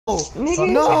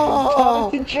Nigga,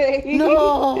 No!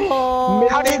 No!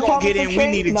 How they gonna get in? We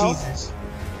need a Jesus.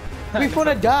 We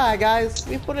finna die, guys.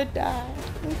 We finna die.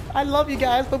 I love you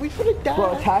guys, but we finna die.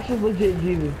 Bro, Tash is legit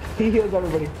Jesus. He heals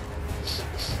everybody.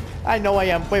 I know I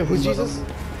am. Wait, who's Jesus?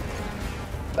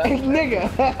 Nigga.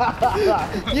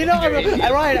 You know,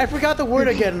 right, I forgot the word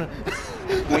again.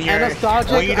 When you're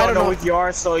Nostalgic, when you don't know know what you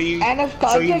are, so you.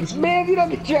 Anesthetic? Man, if you don't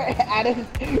get your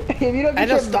if you don't get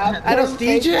your mouth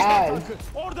anesthetic? ass.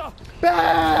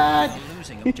 Bad!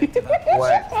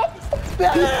 What?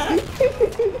 Bad!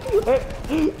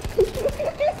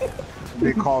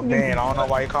 They call Dan. I don't know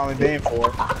why you calling Dan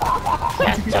for.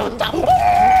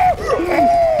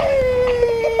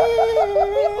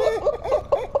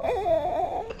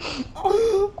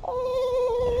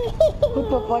 What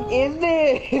the fuck is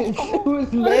this?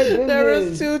 Who's mad is There this?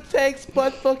 was two tanks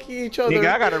butt fucking each other.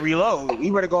 Nigga, I gotta reload.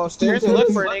 You better go upstairs and look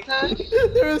for it.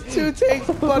 There was two tanks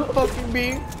butt fucking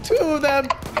me. Two of them.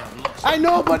 I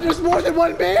know, but there's more than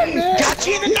one man, man. Got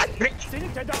you in the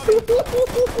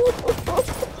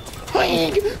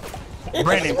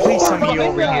Brandon, please tell me you're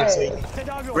over here.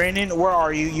 Brandon, where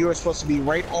are you? You were supposed to be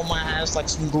right on my ass like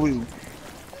some glue.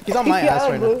 He's on my ass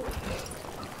right now.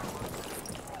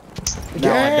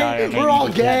 Gay! We're all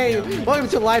gay! Welcome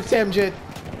to live tangent.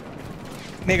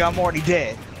 Nigga, I'm already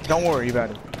dead. Don't worry about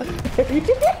it.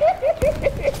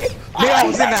 Nigga, I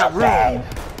was in that room.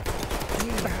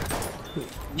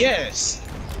 Yes.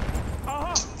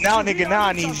 Now, nigga, now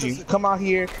I need you. Come out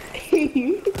here.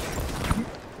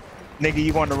 Nigga,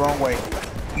 you going the wrong way.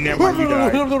 Never mind, you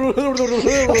died.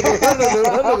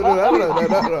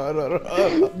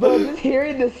 Bro, just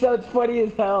hearing this sounds funny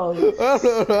as hell.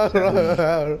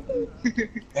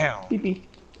 Damn. Pee-pee.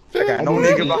 I got no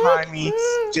nigga behind me,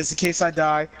 just in case I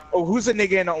die. Oh, who's a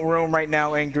nigga in the room right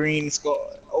now in green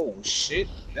skull? Oh shit,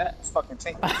 that fucking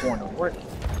tank is going to work.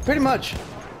 Pretty much.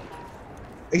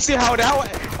 You see how that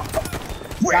went?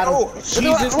 Wait, oh,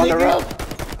 Jesus, nigga.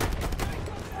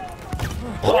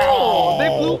 Oh, they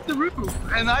blew up the roof,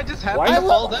 and I just happened to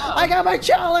fall down. I got my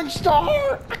challenge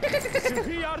star. They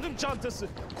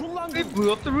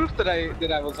blew up the roof that I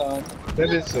was on.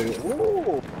 That is so.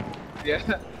 Ooh.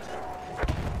 Yeah.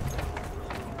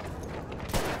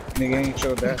 Nigga ain't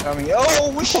showed that. I mean,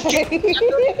 oh shit!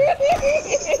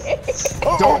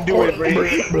 Don't do it,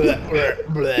 Brandon.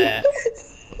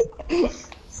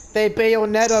 They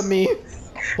bayonet me.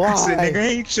 Why? I said, nigga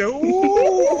ain't show.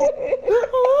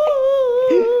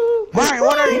 Brian,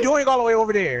 what are you doing all the way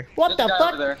over there? What the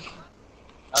fuck?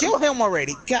 Kill him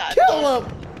already. God. Kill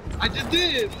him. I just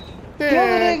did.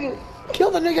 Yeah.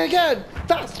 Kill the nigga again.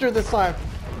 Faster this time.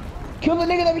 Kill the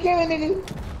nigga that became a nigga.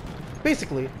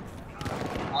 Basically.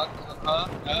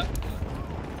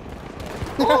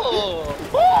 Oh.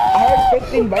 I heard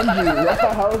 15 Benji. What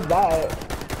the hell is that?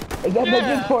 Is that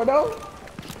Benji's porno?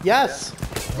 Yes.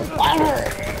 I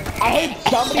heard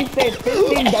somebody say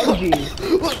 15 Benji.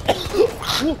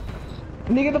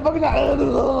 Nigga, the fuck is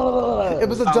that? It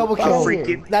was a double kill.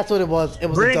 Freaking. That's what it was. It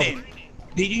was Brandon, a double.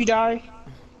 did you die?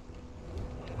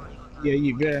 Yeah,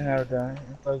 you better have died.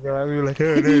 We were like,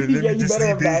 hey, Yeah, you better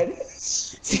have died.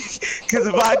 Because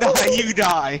if I die, you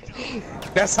die.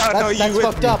 That's how I know you That's with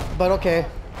fucked me. up, but okay.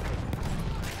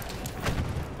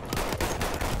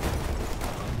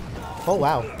 Oh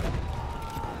wow.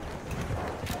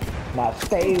 Now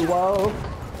stay woke.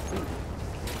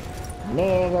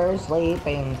 Nigger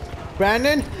sleeping.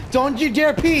 Brandon, don't you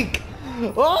dare peek.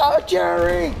 Oh,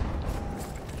 Jerry.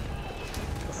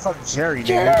 Fuck Jerry,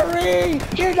 Jerry,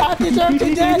 you're not deserved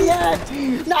to death yet.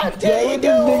 Not till you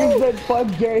This nigga do. said fuck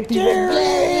Jerry.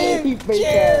 Jerry,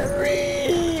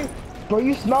 Jerry. Bro,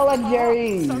 you smell like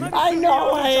Jerry. I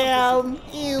know I am.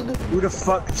 You. Who the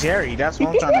fuck Jerry? That's what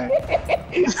I'm trying to.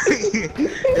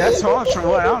 That's what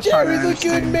I'm trying to Jerry's a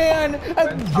good understand. man.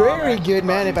 A very good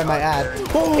man, if I might add.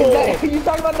 Oh, Is that, you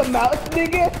talking about the mouse,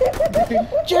 nigga?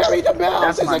 Jerry the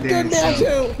mouse That's is my a good damn man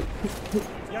too.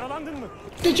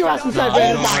 Get your ass inside,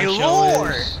 Brandon. My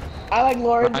lord! I like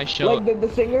Lauren, I like show- the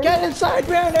singer. Get inside,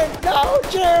 Brandon. No,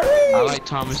 Jerry. I like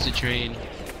Thomas the Train.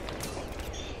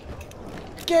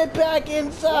 Get back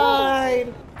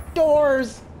inside.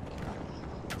 Doors.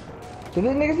 Did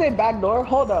this nigga say back door?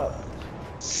 Hold up.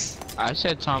 I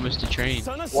said Thomas the Train.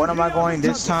 What am I going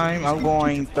this time? I'm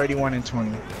going 31 and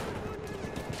 20.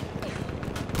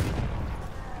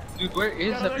 Dude, where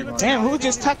is everyone? Damn, who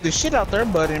just tapped the shit out there,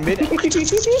 bud, in mid? Y'all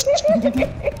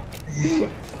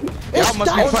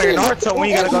must be playing Naruto when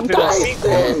you gotta go through that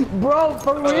sequence. Bro,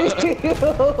 for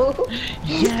real.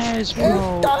 Yes,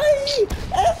 bro.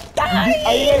 It's dying.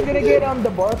 Are you guys gonna get the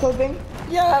Boruto thing?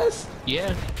 Yes.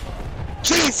 Yeah.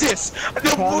 Jesus!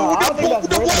 The no, I don't think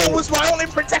that's worth wall it. was my only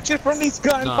protection from these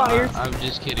gunfires. I'm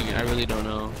just kidding. I really don't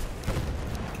know.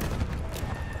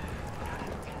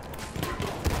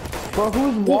 Bro,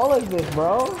 whose wall is this,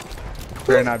 bro?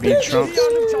 Better not be Trump.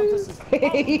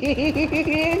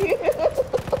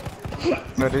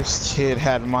 No, this kid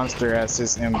had monster as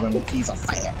his emblem. He's a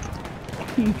fan.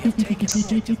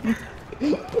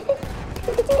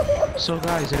 So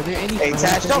guys, are there any? Hey, friends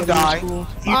Tash, that don't go to die. school?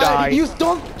 You died. You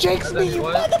don't jinx me, you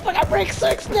motherfucker! Break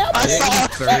 6 now. I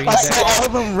saw all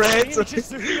of them reds. I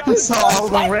saw all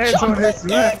of them reds on his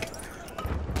neck.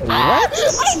 What?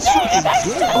 Who's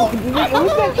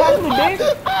that talking to dick?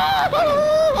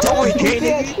 Don't Tennessee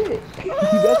get ass it. shit.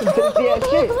 That's some Tennessee ass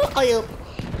shit. I am.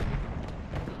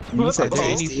 You said Are there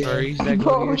any tasty. furries that go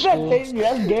Bro, to your who's that school? saying you?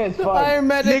 That's gay as fuck. Iron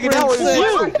Medic Nigga, that was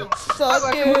break 6. you. Suck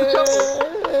it.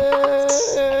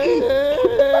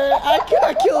 I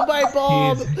killed my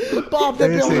Bob. Bob the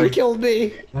Listen. builder killed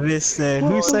me. Listen,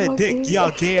 who said dick?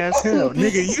 Y'all gay as hell.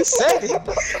 Nigga, you said it.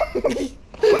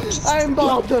 I'm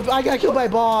Bob. I got killed by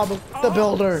Bob the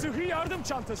builder.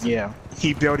 Yeah.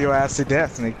 He built your ass to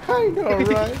death, nigga. I know,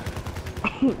 right?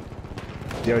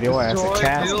 Built your ass to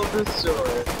castle.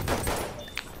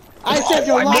 I saved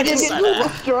your I life. didn't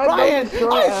Destroy, Ryan,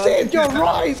 destroy I us. saved your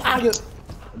life.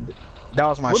 That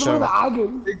was my What show. about the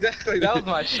argument? Exactly, that was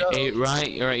my show. Hey, right,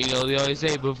 you know they always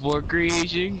say before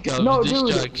creation comes No, dude.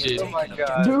 destruction. Oh my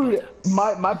god. Dude,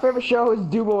 my favorite show is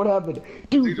Dude, What Would Happen?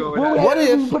 Dude, What what Would would What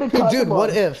happen if? we put a Dude, condom what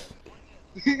on? if?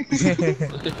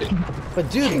 But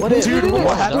dude, what if? Dude,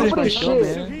 what happened? Stupid as show,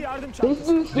 shit. man. This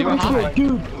is stupid shit.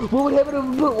 Dude, what would happen if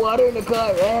we put water in the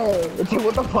car? Dude,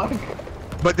 what the fuck?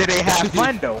 But did they have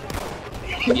fun though?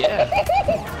 Yeah.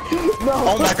 No.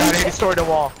 Oh my god, they destroyed the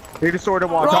wall. They destroyed the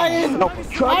wall. Ryan, Don't-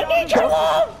 I need your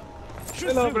love.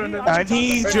 I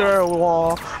need your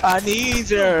wall. I need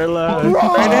your love.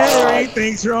 Wrong. And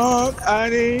everything's wrong. I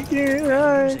need you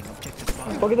right.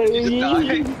 Look at that.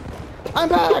 I'm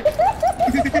back.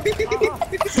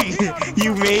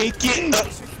 You make it.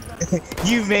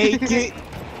 You make it.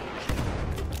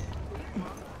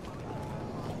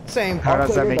 Same. How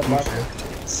does that make you I'll feel?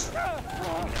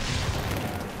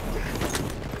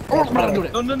 Oh, I'm not doing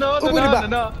it. No, no, no, no, Open it no, back.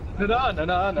 no, no, no, no,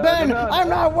 no, no, Ben, no, no. I'm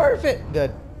not worth it.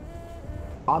 Good.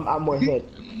 I'm worth it.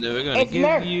 Never gonna It's give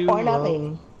Nerf you or up.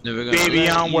 nothing. Never gonna Baby,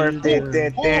 let I'm you worth it.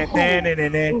 down.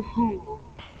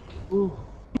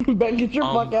 Ben, get your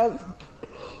fuck ass.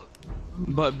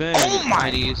 But Ben, Oh my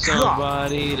I need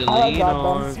somebody to I lean got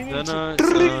on. them.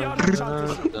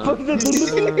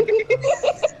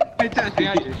 Hey, Tash,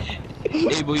 behind you.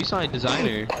 Hey, boy, you sound like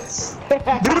designer. Oh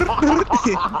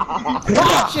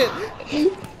shit.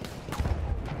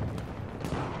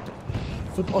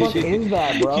 What the fuck is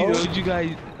that, bro? You know what you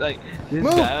guys like? This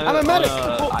Move, guy I'm a medic.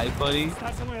 iFunny.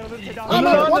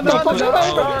 What the fuck?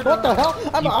 Oh. What the hell?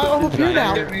 I'm up here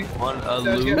now. On a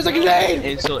loop, Mr. Grenade.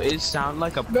 and so it sound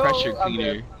like a pressure I'm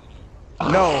cleaner.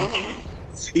 No.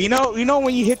 You know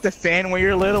when you hit the fan when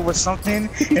you're little with something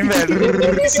and that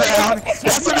sound?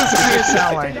 That's what this weird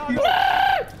sound like.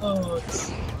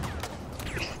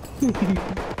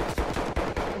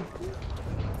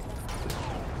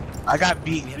 I got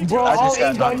beat. Bro, I all just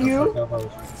got ink on you?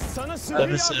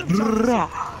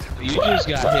 You just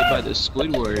got hit by the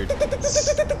Squidward.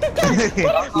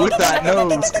 with that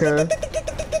nose,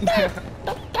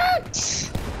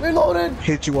 cuz. Reloaded.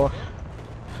 Hit you off.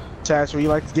 Tash, would you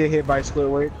like to get hit by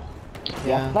Squidward?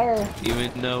 Yeah. There.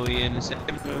 Even though we in the same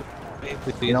room.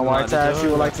 You know why, Tash, you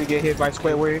would like to get hit by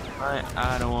Squidward?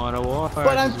 I don't want to war.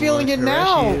 But I'm feeling it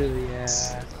now.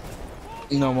 Yeah.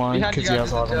 No, why? Behind you Because you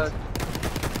guys have all is a them.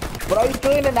 jug. But are you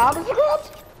feeling it now, Mr. Krabs?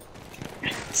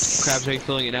 Crabs, are you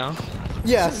feeling it now?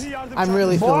 Yes, I'm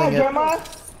really Boy, feeling it. Grandma?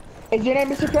 Is your name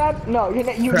Mr. Krabs? No, you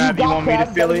Crab, you you got want me to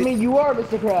Krabs. feel That doesn't it? mean you are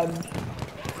Mr. Krabs.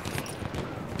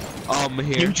 I'm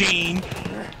here. Eugene.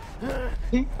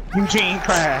 Eugene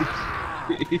Crab.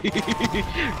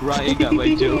 Ryan got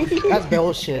my joke. That's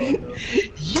bullshit.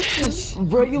 Yes!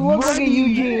 Bro, you look like a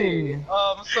Eugene.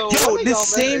 So Yo, one of this y'all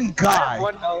same medics- guy.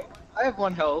 I have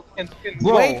one health.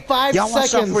 Bro, Wait 5 y'all watch out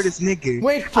seconds. for this nigga.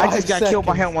 Wait I 5 just got killed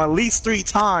by seconds. him at least 3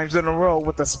 times in a row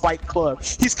with a spike club.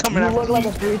 He's coming You after look like a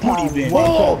me. 3-time Booty bin. world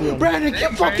Whoa, champion. Brandon,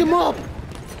 get fuck him up.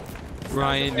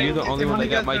 Ryan, you're the only one that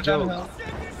got my joke.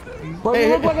 Bro, Hey,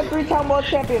 you look like a 3-time world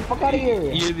champion. Fuck out of here.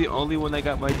 You're the only one that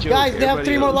got my joke. Guys, they have Everybody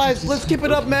 3 more else lives. is Let's keep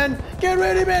it up, man. Get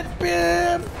ready, man.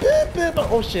 Bim, bim, bim.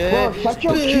 Oh shit. Bro, shut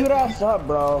your Bim. cute ass up,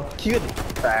 bro. Cute.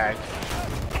 Bag.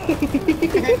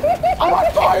 I'm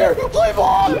on fire. Flame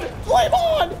on. Flame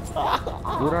on.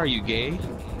 What are you, gay?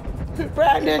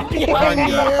 Brandon, behind You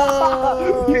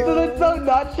you. said it so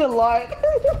nonchalant.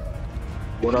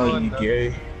 What are you,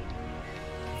 gay?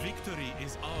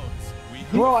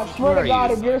 Bro, I swear Where to are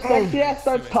God, you? if your sexy ass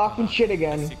starts talking shit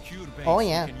again. Oh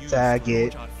yeah.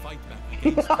 Faggot.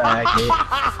 Faggot.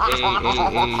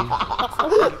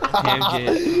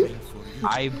 Tangent.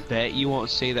 I bet you won't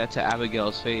say that to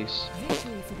Abigail's face.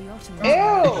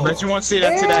 Ew! Bet you won't say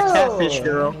that to that Ew. catfish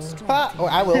girl. Oh,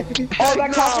 I will. Oh, that catfish girl?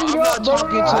 I'm not talking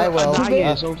to I will.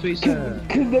 Anaya, don't face that.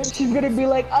 Cause then she's gonna be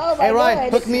like, oh my Hey Ryan,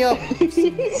 God. hook me up.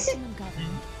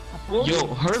 Yo,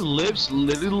 her lips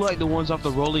literally look like the ones off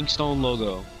the Rolling Stone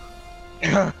logo.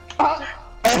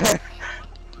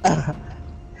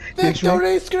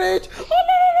 Victory screech.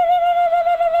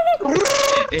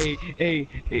 Hey,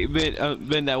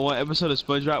 Ben, that one episode of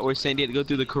SpongeBob where Sandy had to go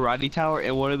through the karate tower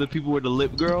and one of the people were the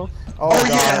lip girl? Oh, Oh God.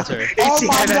 yeah. That's her. And Oh she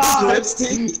my had that God.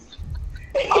 lipstick.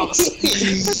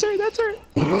 That's her.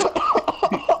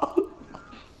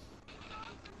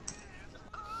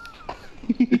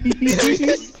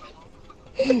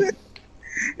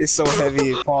 It's so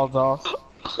heavy it falls off.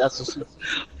 That's what's.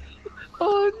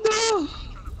 Oh no!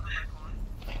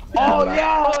 Oh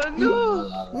yeah! Oh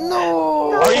no!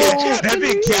 No. Oh yeah, that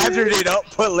bitch gathered it up,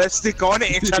 put lipstick on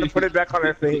it, and tried to put it back on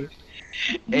her face.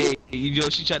 Hey, you know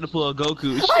she tried to pull a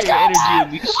Goku. Share your energy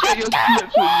with me. Share your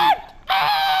clips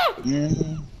with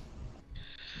me.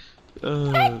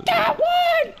 I got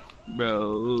one,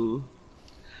 bro.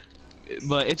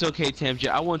 But it's okay, Tamja.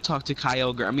 I want to talk to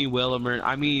Kyogre. I mean Willimer.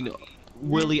 I mean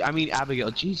Willie. I mean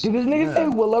Abigail. Jesus. Did this nigga say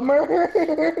Willimer?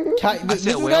 This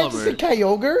said is guy just said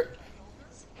Kyogre?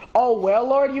 Oh,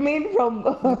 Wailord, you mean from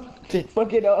fucking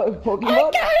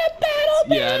Pokemon?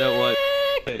 Yeah, I don't want.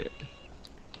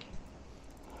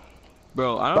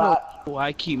 Bro, I don't know why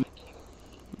I keep.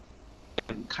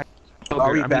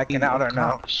 Are we backing out or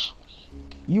no?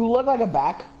 You look like a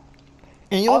back.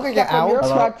 And you look like an I'll step on your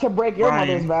owl. crack to break your Ryan.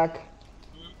 mother's back.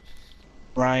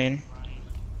 Ryan.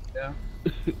 Yeah.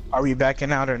 Are we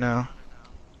backing out or no?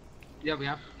 Yeah, we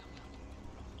have.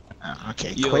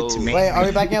 Okay, Yo. quit to me. Wait, are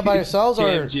we backing up by ourselves or?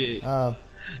 Tangent. Uh,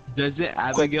 Doesn't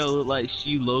Abigail look like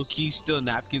she low-key still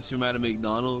napkins from out of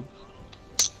McDonald's?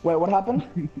 Wait, what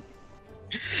happened?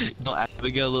 No,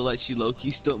 Abigail look like she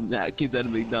low-key still napkins out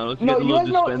of McDonald's. She No, got a you guys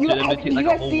little know. dispenser and it tastes You like a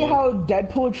guys whole see one. how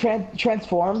Deadpool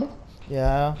transformed?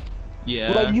 yeah.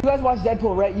 Yeah. Like you guys watched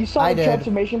Deadpool, right? You saw I the did.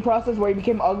 transformation process where he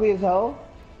became ugly as hell.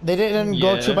 They didn't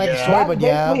go Yeah. too by the Yeah. story, That's but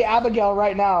basically yeah. Abigail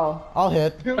right now. I'll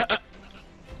hit. Ew. Like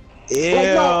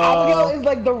no, Abigail is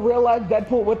like the real life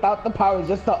Deadpool without the powers,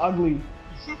 just the ugly.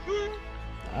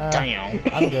 Damn.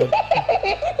 I'm good.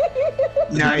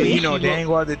 Now you know dang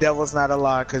well the devil's not a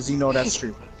lie, cause you know that's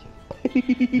true.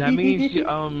 That means she,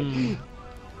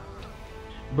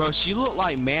 bro, she looked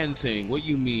like Man-Thing. What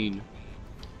you mean?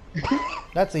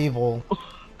 That's evil.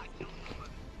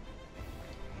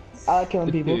 I like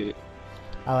killing people.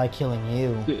 I like killing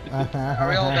you. Are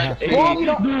we all back? Hey, Well, we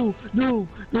don't-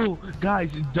 no, guys,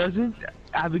 doesn't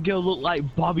Abigail look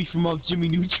like Bobby from off Jimmy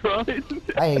Neutron?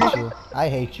 I hate you. I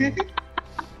hate you.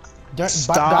 Die in a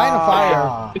Stop.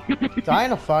 fire. Die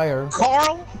in a fire.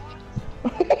 Carl.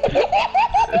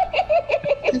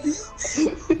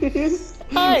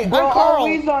 Hi, Bro, I'm Carl.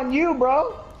 always on you,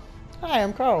 bro. Hi,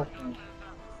 I'm Carl.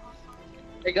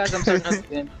 Hey guys, I'm starting up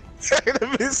again.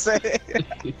 Let me say it.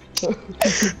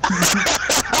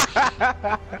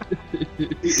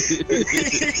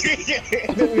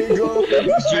 Let me go.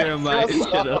 Jeremiah,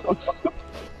 shut up.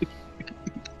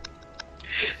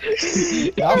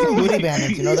 Y'all some booty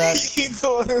bandits, you know that? He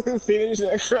told him to finish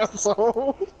that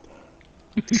crossover.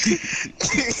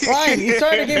 Ryan, you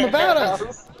started a game about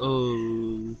us.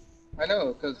 Oh. I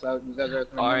know, because you guys are.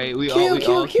 Alright, we Kill, all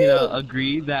kill, can kill.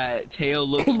 Agree that Teo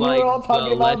looks We're like all the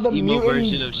talking less about the emo version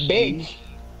mutant of Sheen. bitch.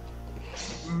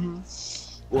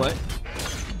 What?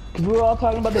 We were all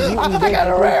talking about the mutant bitch. I got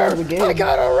a before we rare. started the game. I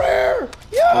got a rare.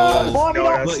 Yes. Oh, No, no.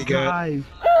 that's But good. guys,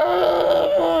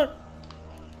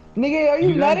 Nigga, are you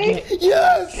you guys nutty?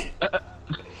 Yes.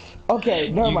 Okay,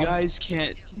 never you mind. guys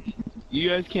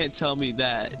can't tell me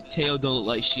that Teo don't look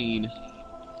like Sheen.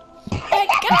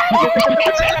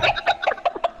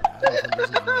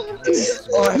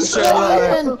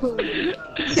 Ryan.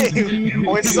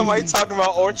 When somebody talking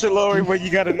about ultra lowering, but you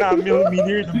got a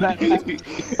 9mm in the back.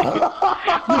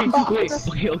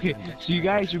 Wait, okay. So you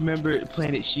guys remember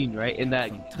Planet Sheen, right? And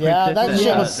that Yeah, that princess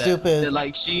shit was stupid. that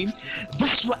like Sheen?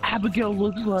 That's what Abigail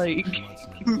looks like.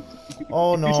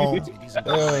 Oh no.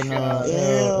 Oh no.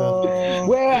 Ew.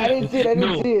 Wait, I didn't see it. I didn't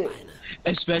No. see it.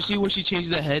 Especially when she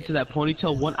changes the head to that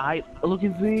ponytail, one eye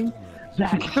looking thing.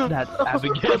 That's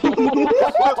Abigail.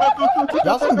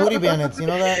 Y'all some booty bandits, you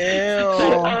know that?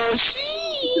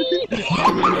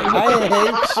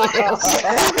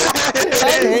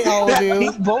 I hate all of you.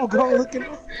 Pink bubblegum looking.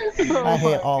 I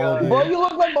hate all of Bro, you. you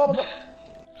look like Bubba.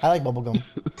 I like bubblegum.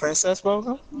 Princess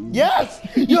Bogo? Yes!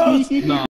 Yes! No.